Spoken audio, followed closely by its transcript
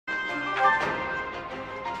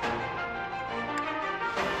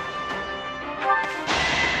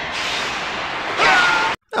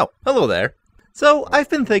Oh, hello there. So, I've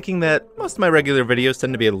been thinking that most of my regular videos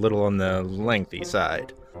tend to be a little on the lengthy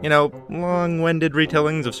side. You know, long-winded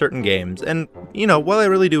retellings of certain games, and, you know, while I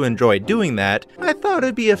really do enjoy doing that, I thought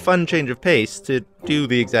it'd be a fun change of pace to do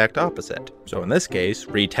the exact opposite. So in this case,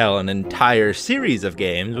 retell an entire series of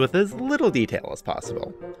games with as little detail as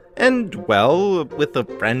possible. And, well, with the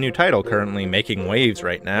brand new title currently making waves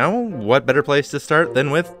right now, what better place to start than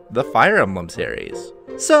with the Fire Emblem series?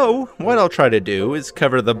 So, what I'll try to do is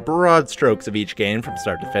cover the broad strokes of each game from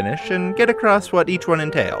start to finish and get across what each one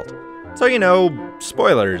entailed. So, you know,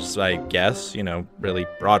 spoilers, I guess, you know, really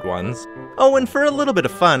broad ones. Oh, and for a little bit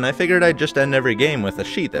of fun, I figured I'd just end every game with a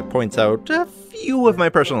sheet that points out a few of my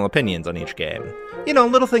personal opinions on each game. You know,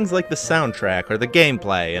 little things like the soundtrack or the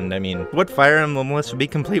gameplay, and I mean, what Fire Emblem list would be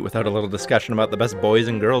complete without a little discussion about the best boys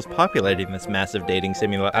and girls populating this massive dating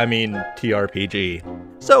TRPG.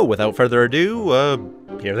 So, without further ado,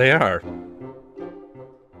 here they are.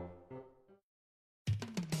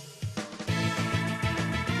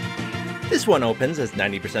 This one opens, as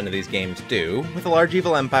 90% of these games do, with a large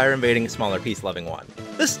evil empire invading a smaller peace-loving one.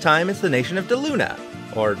 This time it's the nation of Deluna,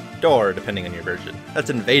 or Dor, depending on your version. That's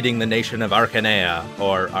invading the nation of Arcanea,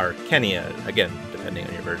 or Arcania, again, depending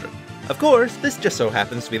on your version. Of course, this just so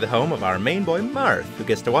happens to be the home of our main boy Marth, who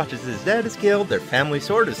gets to watch as his dad is killed, their family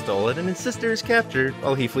sword is stolen, and his sister is captured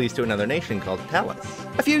while he flees to another nation called Talus.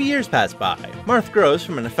 A few years pass by. Marth grows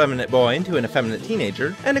from an effeminate boy into an effeminate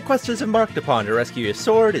teenager, and a quest is embarked upon to rescue his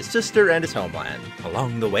sword, his sister, and his homeland.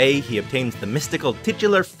 Along the way, he obtains the mystical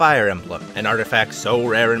titular Fire Emblem, an artifact so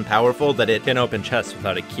rare and powerful that it can open chests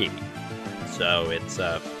without a key. So it's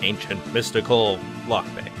a ancient mystical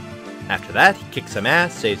lockpick. After that, he kicks some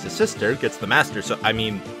ass, saves his sister, gets the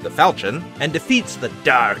the falchion, and defeats the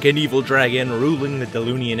dark and evil dragon ruling the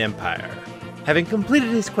Delunian Empire. Having completed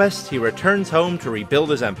his quest, he returns home to rebuild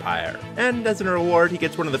his empire, and as a reward, he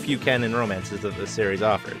gets one of the few canon romances that this series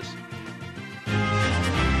offers.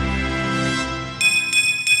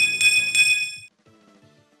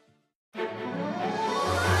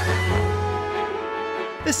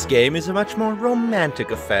 This game is a much more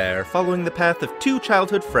romantic affair, following the path of two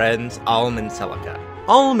childhood friends, Alm and Celica.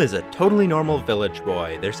 Alm is a totally normal village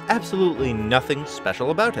boy. There's absolutely nothing special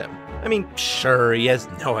about him. I mean, sure, he has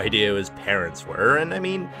no idea who his parents were, and I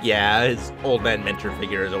mean, yeah, his old man mentor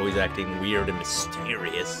figure is always acting weird and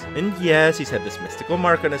mysterious. And yes, he's had this mystical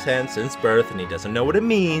mark on his hand since birth, and he doesn't know what it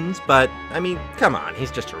means, but, I mean, come on,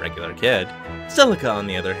 he's just a regular kid. Celica, on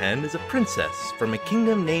the other hand, is a princess from a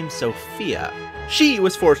kingdom named Sophia. She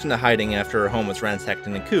was forced into hiding after her home was ransacked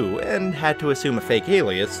in a coup, and had to assume a fake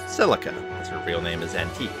alias, Celica, as her real name is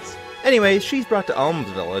Antiques. Anyways, she's brought to Alm's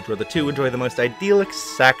village, where the two enjoy the most idyllic,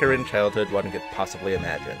 saccharine childhood one could possibly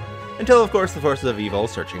imagine. Until, of course, the forces of evil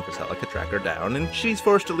searching for Celica track her down, and she's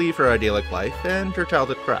forced to leave her idyllic life and her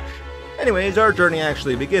childhood crush. Anyways, our journey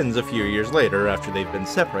actually begins a few years later, after they've been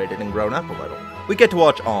separated and grown up a little. We get to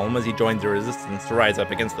watch Alm as he joins the resistance to rise up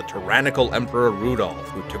against the tyrannical Emperor Rudolph,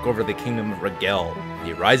 who took over the kingdom of Rigel.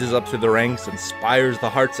 He rises up through the ranks, inspires the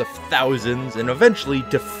hearts of thousands, and eventually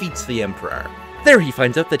defeats the Emperor. There he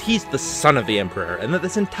finds out that he's the son of the Emperor, and that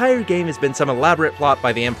this entire game has been some elaborate plot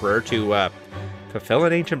by the Emperor to, fulfill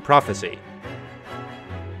an ancient prophecy.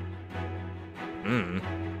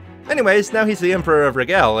 Anyways, now he's the Emperor of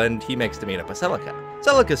Rigel, and he makes to meet up with Celica.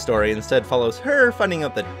 Celica's story instead follows her finding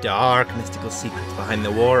out the dark, mystical secrets behind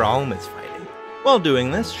the war Alm is fighting. While doing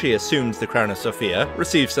this, she assumes the crown of Sophia,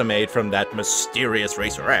 receives some aid from that mysterious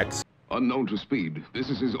Racer X. Unknown to Speed, this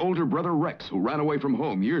is his older brother Rex, who ran away from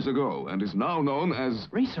home years ago and is now known as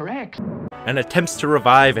Racer X, and attempts to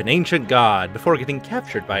revive an ancient god before getting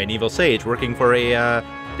captured by an evil sage working for a,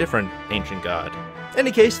 different ancient god. In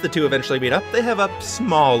any case, the two eventually meet up. They have a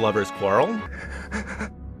small lover's quarrel.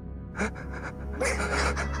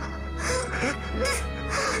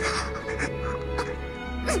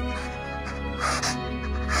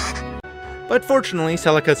 But fortunately,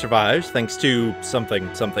 Celica survives thanks to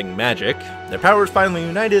something magic. Their powers finally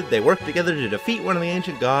united, they work together to defeat one of the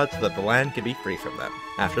ancient gods so that the land can be free from them.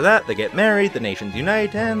 After that, they get married, the nations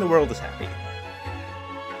unite, and the world is happy.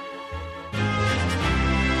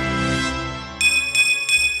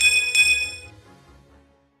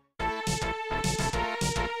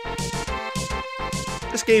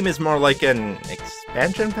 This game is more like an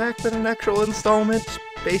expansion pack than an actual installment.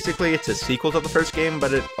 Basically, it's a sequel to the first game,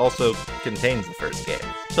 but it also contains the first game.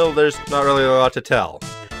 So there's not really a lot to tell.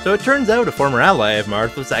 So it turns out a former ally of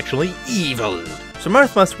Marth was actually evil. So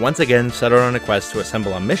Marth must once again set out on a quest to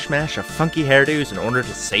assemble a mishmash of funky hairdos in order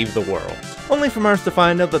to save the world. Only for Marth to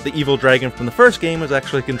find out that the evil dragon from the first game was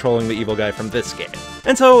actually controlling the evil guy from this game.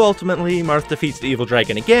 And so ultimately, Marth defeats the evil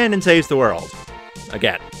dragon again and saves the world.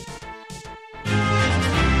 again.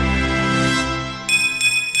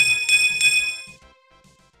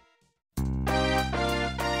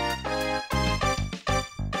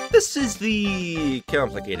 This is the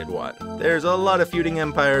complicated one. There's a lot of feuding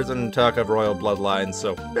empires and talk of royal bloodlines,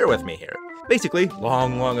 so bear with me here. Basically,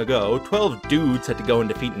 long ago, 12 dudes had to go and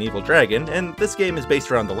defeat an evil dragon, and this game is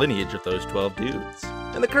based around the lineage of those 12 dudes.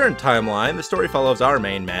 In the current timeline, the story follows our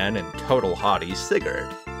main man and total hottie,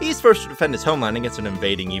 Sigurd. He's forced to defend his homeland against an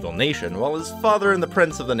invading evil nation, while his father and the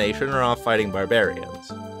prince of the nation are off fighting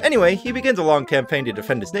barbarians. Anyway, he begins a long campaign to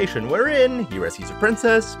defend his nation, wherein he rescues a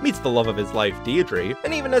princess, meets the love of his life, Deirdre,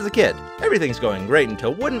 and even as a kid. Everything's going great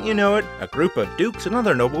until, wouldn't you know it, a group of dukes and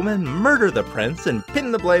other noblemen murder the prince and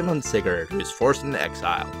pin the blame on Sigurd, who's forced into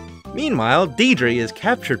exile. Meanwhile, Deirdre is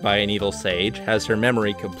captured by an evil sage, has her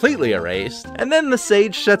memory completely erased, and then the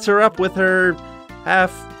sage sets her up with her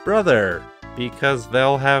half-brother, because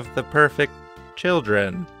they'll have the perfect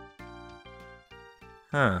children.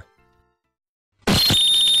 Huh.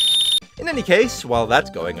 In any case, while that's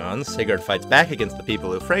going on, Sigurd fights back against the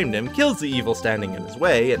people who framed him, kills the evil standing in his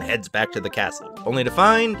way, and heads back to the castle, only to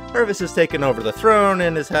find Arvis has taken over the throne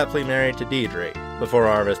and is happily married to Deirdre, before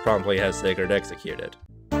Arvis promptly has Sigurd executed.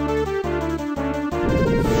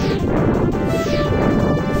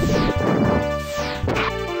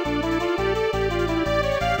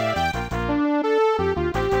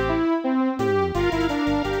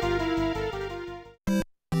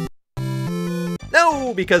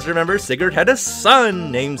 No, because remember, Sigurd had a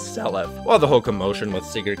son named Selef. While the whole commotion with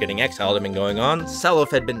Sigurd getting exiled had been going on,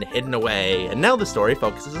 Selef had been hidden away, and now the story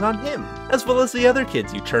focuses on him, as well as the other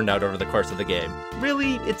kids you churned out over the course of the game.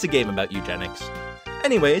 Really, it's a game about eugenics.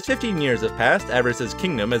 Anyways, 15 years have passed, Avarice's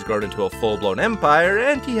kingdom has grown into a full-blown empire,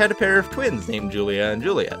 and he had a pair of twins named Julia and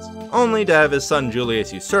Julius. Only to have his son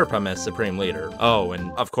Julius usurp him as supreme leader. Oh,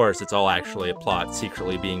 and of course it's all actually a plot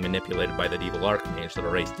secretly being manipulated by that evil archmage that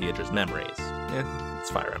erased Deirdre's memories. It's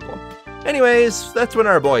Fire Emblem. Anyways, that's when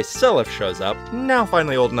our boy Selef shows up, now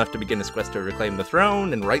finally old enough to begin his quest to reclaim the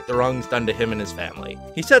throne and right the wrongs done to him and his family.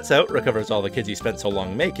 He sets out, recovers all the kids he spent so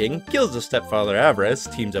long making, kills his stepfather Avarice,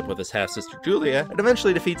 teams up with his half-sister Julia, and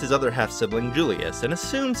eventually defeats his other half-sibling Julius and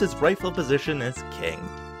assumes his rightful position as king.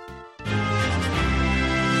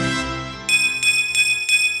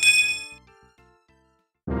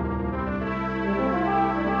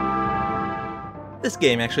 This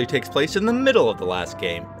game actually takes place in the middle of the last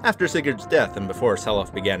game, after Sigurd's death and before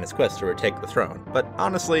Selef began his quest to retake the throne, but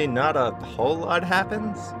honestly, not a whole lot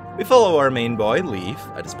happens. We follow our main boy, Leif,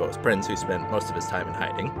 a disposed prince who spent most of his time in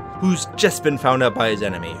hiding, who's just been found out by his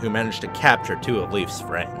enemy, who managed to capture two of Leif's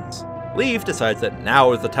friends. Leif decides that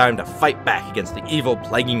now is the time to fight back against the evil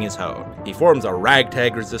plaguing his home. He forms a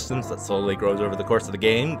ragtag resistance that slowly grows over the course of the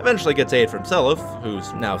game, eventually gets aid from Selef,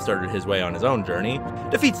 who's now started his way on his own journey,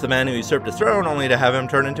 defeats the man who usurped his throne only to have him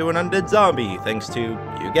turn into an undead zombie, thanks to,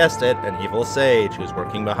 you guessed it, an evil sage who's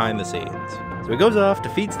working behind the scenes. So he goes off,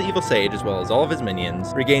 defeats the evil sage as well as all of his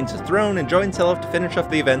minions, regains his throne, and joins Selef to finish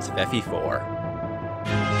off the events of FE4.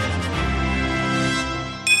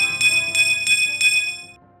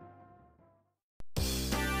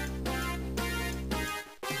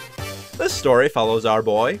 This story follows our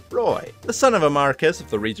boy, Roy, the son of a marquess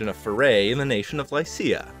of the region of Foray in the nation of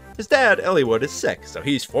Lycia. His dad, Eliwood, is sick, so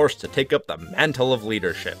he's forced to take up the mantle of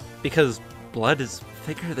leadership. Because blood is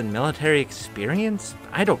thicker than military experience?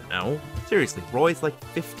 I don't know. Seriously, Roy's like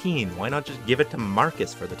 15, why not just give it to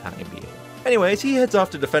Marcus for the time being? Anyways, he heads off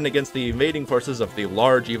to defend against the invading forces of the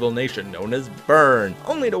large evil nation known as Burn,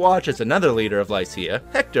 only to watch as another leader of Lycia,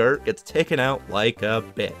 Hector, gets taken out like a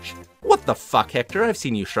bitch. What the fuck, Hector? I've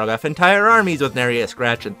seen you shrug off entire armies with nary a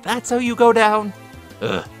scratch, and that's how you go down?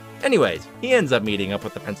 Ugh. Anyways, he ends up meeting up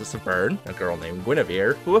with the Princess of Burn, a girl named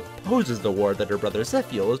Guinevere, who opposes the war that her brother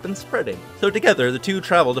Zephiel has been spreading. So together, the two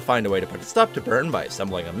travel to find a way to put a stop to Burn by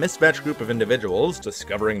assembling a mismatched group of individuals,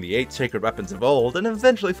 discovering the 8 sacred weapons of old, and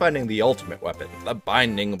eventually finding the ultimate weapon, the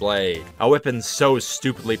Binding Blade. A weapon so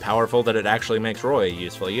stupidly powerful that it actually makes Roy a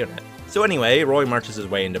useful unit. So anyway, Roy marches his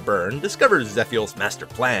way into Burn, discovers Zephiel's master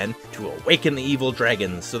plan to awaken the evil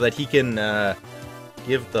dragons so that he can,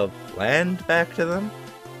 give the land back to them?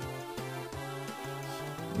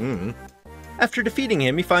 After defeating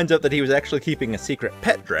him, he finds out that he was actually keeping a secret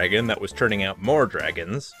pet dragon that was turning out more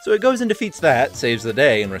dragons. So he goes and defeats that, saves the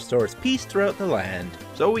day, and restores peace throughout the land.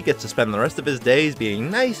 So he gets to spend the rest of his days being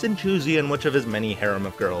nice and choosy on which of his many harem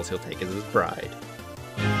of girls he'll take as his bride.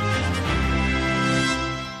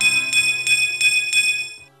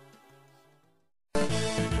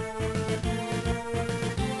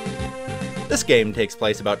 This game takes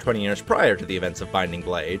place about 20 years prior to the events of Binding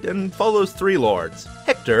Blade, and follows three lords.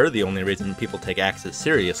 Hector, the only reason people take axes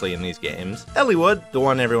seriously in these games, Eliwood, the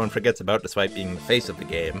one everyone forgets about despite being the face of the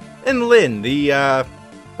game, and Lyn, the,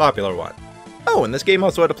 popular one. Oh, and this game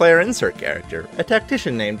also had a player insert character, a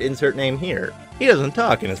tactician named Insert Name Here. He doesn't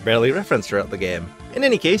talk and is barely referenced throughout the game. In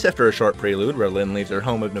any case, after a short prelude where Lyn leaves her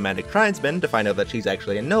home of nomadic tribesmen to find out that she's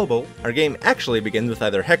actually a noble, our game actually begins with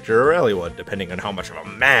either Hector or Eliwood, depending on how much of a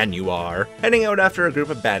man you are, heading out after a group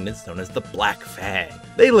of bandits known as the Black Fang.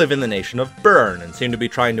 They live in the nation of Burn and seem to be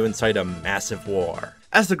trying to incite a massive war.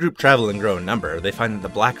 As the group travel and grow in number, they find that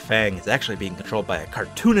the Black Fang is actually being controlled by a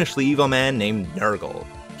cartoonishly evil man named Nurgle.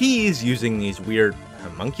 He's using these weird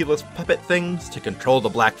homunculus puppet things to control the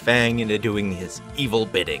Black Fang into doing his evil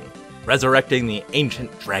bidding, resurrecting the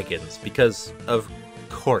ancient dragons, because of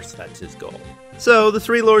course that's his goal. So the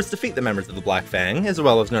three lords defeat the members of the Black Fang, as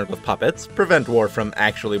well as Nurgle's puppets, prevent war from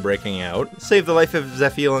actually breaking out, save the life of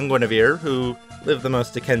Zephiel and Guinevere, who live the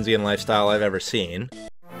most Dickensian lifestyle I've ever seen.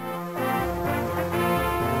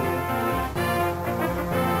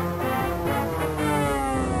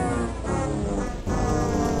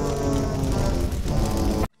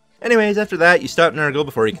 Anyways, after that, you stop Nurgle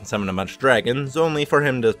before he can summon a bunch of dragons, only for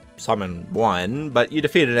him to summon one, but you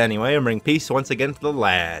defeat it anyway and bring peace once again to the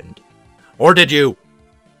land. Or did you?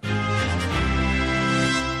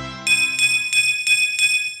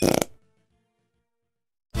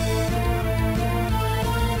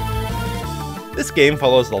 This game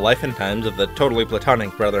follows the life and times of the totally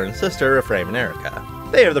platonic brother and sister, Ephraim and Erica.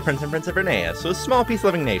 They are the Prince and Princess of Verneas, a small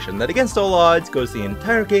peace-loving nation that against all odds goes the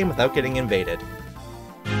entire game without getting invaded.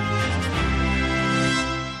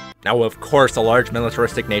 Now, of course, a large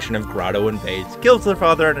militaristic nation of Grotto invades, kills their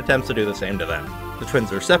father, and attempts to do the same to them. The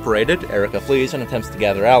twins are separated, Erica flees and attempts to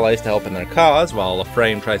gather allies to help in their cause, while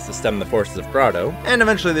Ephraim tries to stem the forces of Grotto, and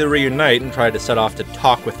eventually they reunite and try to set off to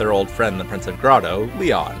talk with their old friend, the Prince of Grotto,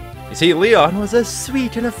 Leon. You see, Leon was a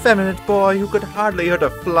sweet and effeminate boy who could hardly hurt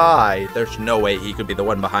a fly. There's no way he could be the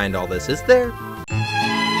one behind all this, is there?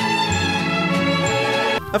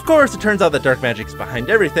 Of course, it turns out that dark magic's behind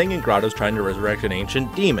everything, and Grotto's trying to resurrect an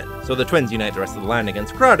ancient demon. So the twins unite the rest of the land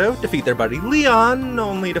against Grotto, defeat their buddy Leon,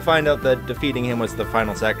 only to find out that defeating him was the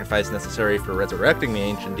final sacrifice necessary for resurrecting the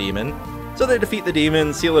ancient demon. So they defeat the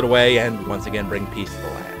demon, seal it away, and once again bring peace to the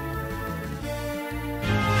land.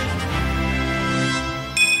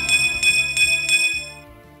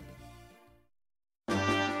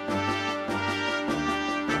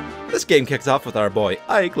 This game kicks off with our boy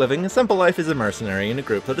Ike living a simple life as a mercenary in a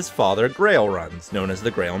group that his father Grail runs, known as the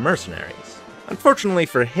Grail Mercenaries. Unfortunately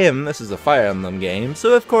for him, this is a Fire Emblem game,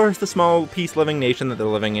 so of course the small, peace-loving nation that they're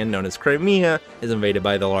living in, known as Crimea, is invaded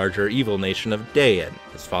by the larger evil nation of Dayan.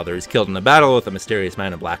 His father is killed in a battle with a mysterious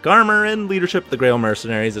man in black armor, and leadership of the Grail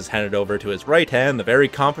Mercenaries is handed over to his right hand, the very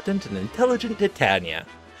competent and intelligent Titania.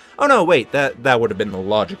 Oh no, wait, that would have been the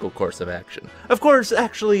logical course of action. Of course,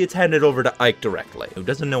 actually, it's handed over to Ike directly, who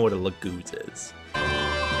doesn't know what a Laguz is.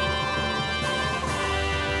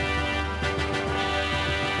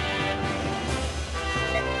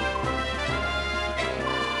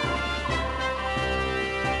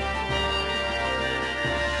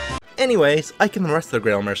 Anyways, Ike and the rest of the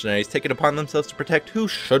Grail Mercenaries take it upon themselves to protect who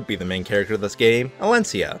should be the main character of this game,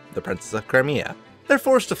 Alencia, the Princess of Crimea. They're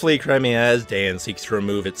forced to flee Crimea as Dayan seeks to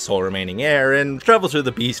remove its sole remaining heir, and travel through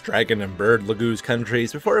the Beast, Dragon, and Bird Laguz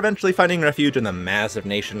countries before eventually finding refuge in the massive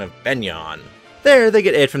nation of Benyon. There, they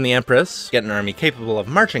get aid from the Empress, get an army capable of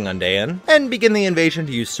marching on Dayan, and begin the invasion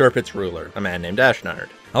to usurp its ruler, a man named Ashnard.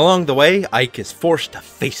 Along the way, Ike is forced to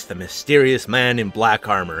face the mysterious man in black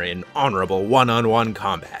armor in honorable one-on-one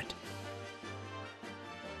combat.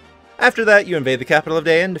 After that, you invade the capital of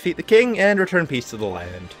Dayan, defeat the king, and return peace to the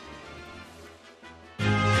land.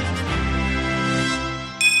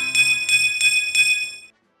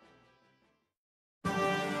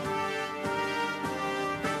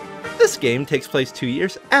 This game takes place 2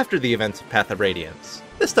 years after the events of Path of Radiance.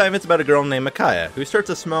 This time it's about a girl named Micaiah, who starts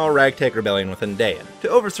a small ragtag rebellion within Dayan, to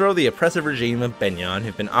overthrow the oppressive regime of Benyon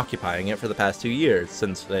who've been occupying it for the past 2 years,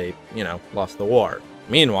 since they, lost the war.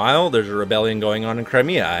 Meanwhile, there's a rebellion going on in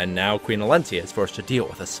Crimea, and now Queen Alencia is forced to deal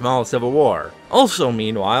with a small civil war. Also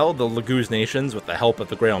meanwhile, the Laguz nations, with the help of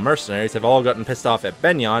the Grail Mercenaries, have all gotten pissed off at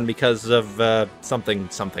Benyon because of, something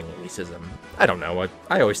racism. I don't know,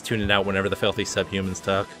 I always tune it out whenever the filthy subhumans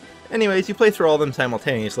talk. Anyways, you play through all of them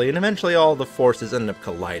simultaneously, and eventually all the forces end up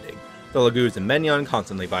colliding. The Laguz and Benyon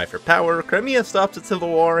constantly vie for power, Crimea stops its civil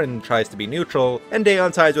war and tries to be neutral, and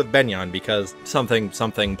Dayan sides with Benyon because something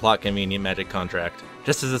plot convenient magic contract.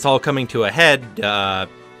 Just as it's all coming to a head,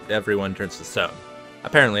 everyone turns to stone.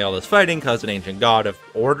 Apparently all this fighting caused an ancient god of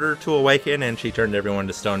order to awaken, and she turned everyone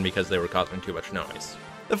to stone because they were causing too much noise.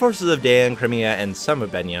 The forces of Dan, Crimea, and some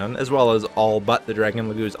of Benyon, as well as all but the Dragon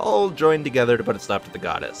Lagoos, all joined together to put a stop to the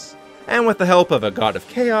goddess. And with the help of a god of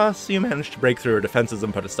chaos, you manage to break through her defenses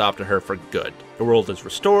and put a stop to her for good. The world is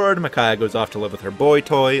restored, Micaiah goes off to live with her boy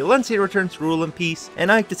toy, Alencia returns to rule in peace,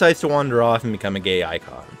 and Ike decides to wander off and become a gay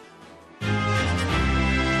icon.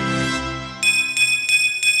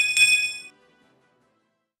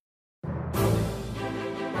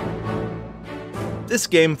 This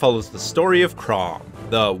game follows the story of Crom,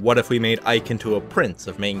 the what if we made Ike into a prince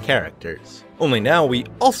of main characters. Only now we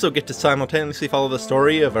also get to simultaneously follow the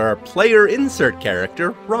story of our player insert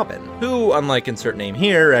character, Robin, who, unlike insert name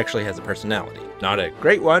here, actually has a personality. Not a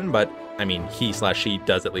great one, but I mean he/she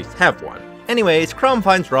does at least have one. Anyways, Crom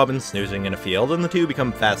finds Robin snoozing in a field and the two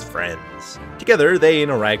become fast friends. Together, they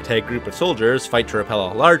and a ragtag group of soldiers fight to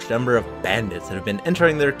repel a large number of bandits that have been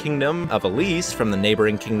entering their kingdom of Elise from the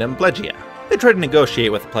neighboring kingdom Plegia. They try to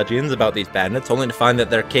negotiate with the Plegians about these bandits, only to find that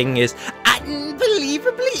their king is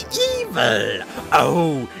unbelievably evil.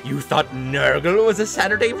 Oh, you thought Nurgle was a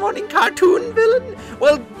Saturday morning cartoon villain?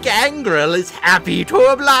 Well, Gangrel is happy to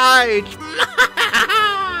oblige.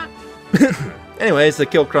 Anyways, they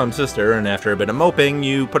kill Crom's sister, and after a bit of moping,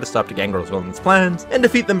 you put a stop to Gangrel's villainous plans, and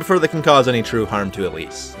defeat them before they can cause any true harm to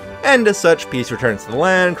Elise. And as such, peace returns to the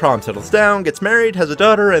land, Crom settles down, gets married, has a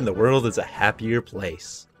daughter, and the world is a happier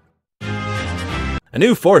place. A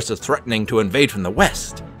new force is threatening to invade from the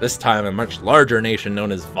west, this time a much larger nation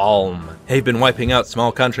known as Valm. They've been wiping out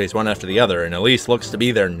small countries one after the other, and Elise looks to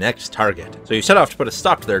be their next target. So you set off to put a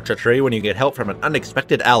stop to their treachery when you get help from an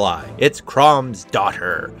unexpected ally. It's Crom's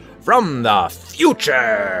daughter, from the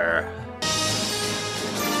future!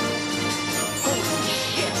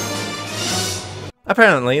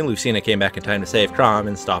 Apparently, Lucina came back in time to save Crom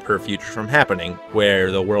and stop her future from happening,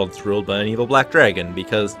 where the world's ruled by an evil black dragon,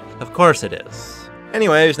 because of course it is.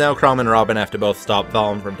 Anyways, now Crom and Robin have to both stop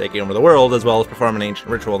Valm from taking over the world, as well as perform an ancient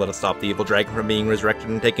ritual that'll stop the evil dragon from being resurrected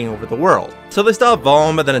and taking over the world. So they stop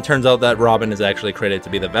Valm, but then it turns out that Robin is actually created to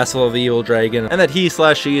be the vessel of the evil dragon, and that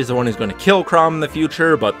he/she is the one who's going to kill Crom in the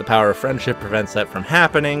future, but the power of friendship prevents that from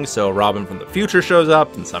happening, so Robin from the future shows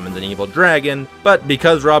up and summons an evil dragon. But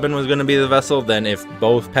because Robin was going to be the vessel, then if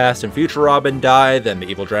both past and future Robin die, then the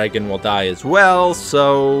evil dragon will die as well,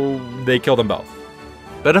 so they kill them both.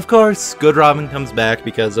 But of course, good Robin comes back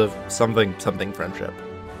because of something friendship.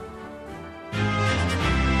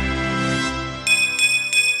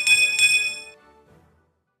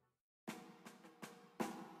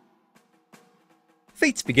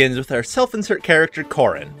 Fates begins with our self-insert character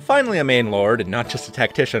Corrin, finally a main lord and not just a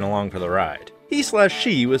tactician along for the ride.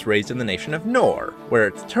 He/she was raised in the nation of Nor, where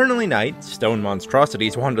it's eternally night, stone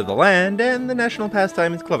monstrosities wander the land, and the national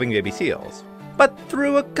pastime is clubbing baby seals. But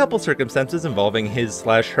through a couple circumstances involving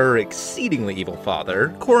his/her exceedingly evil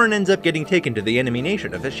father, Corrin ends up getting taken to the enemy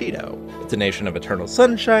nation of Hishido. It's a nation of eternal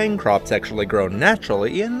sunshine, crops actually grow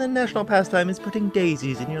naturally, and the national pastime is putting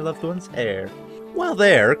daisies in your loved one's hair. While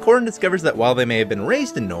there, Corrin discovers that while they may have been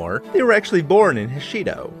raised in Nor, they were actually born in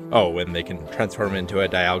Hishido. Oh, and they can transform into a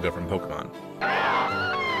Dialga from Pokemon.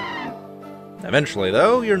 Eventually,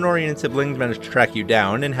 though, your Norian siblings manage to track you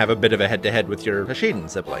down and have a bit of a head-to-head with your Hishidan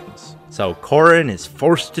siblings. So Corrin is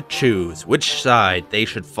forced to choose which side they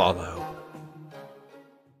should follow.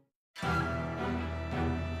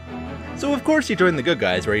 So of course you join the good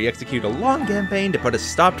guys, where you execute a long campaign to put a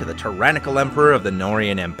stop to the tyrannical emperor of the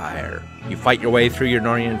Norian Empire. You fight your way through your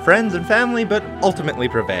Norian friends and family, but ultimately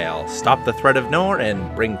prevail, stop the threat of Nor,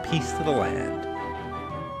 and bring peace to the land.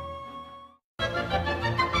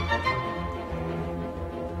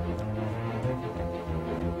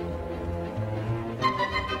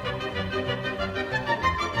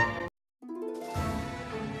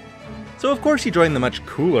 So of course you join the much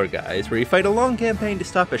cooler guys, where you fight a long campaign to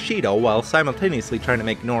stop Hishido while simultaneously trying to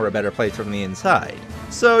make Nor a better place from the inside.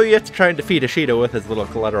 So you have to try and defeat Hishido with as little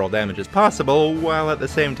collateral damage as possible, while at the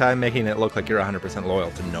same time making it look like you're 100%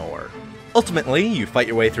 loyal to Nor. Ultimately, you fight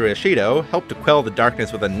your way through Hishido, help to quell the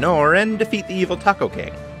darkness within Nor, and defeat the evil Taco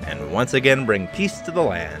King, and once again bring peace to the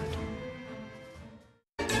land.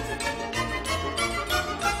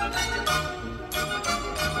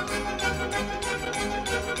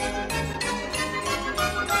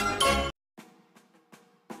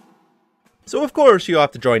 So of course you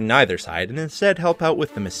opt to join neither side and instead help out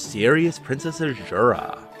with the mysterious Princess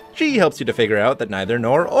Azura. She helps you to figure out that neither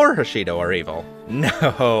Nor or Hishido are evil.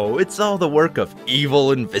 No, it's all the work of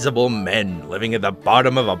evil invisible men living at the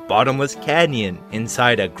bottom of a bottomless canyon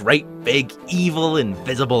inside a great big evil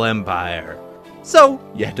invisible empire. So,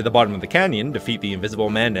 you head to the bottom of the canyon, defeat the invisible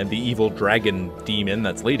men and the evil dragon demon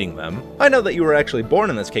that's leading them. Find out that you were actually born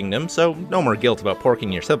in this kingdom, so no more guilt about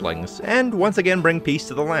porking your siblings, and once again bring peace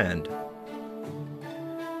to the land.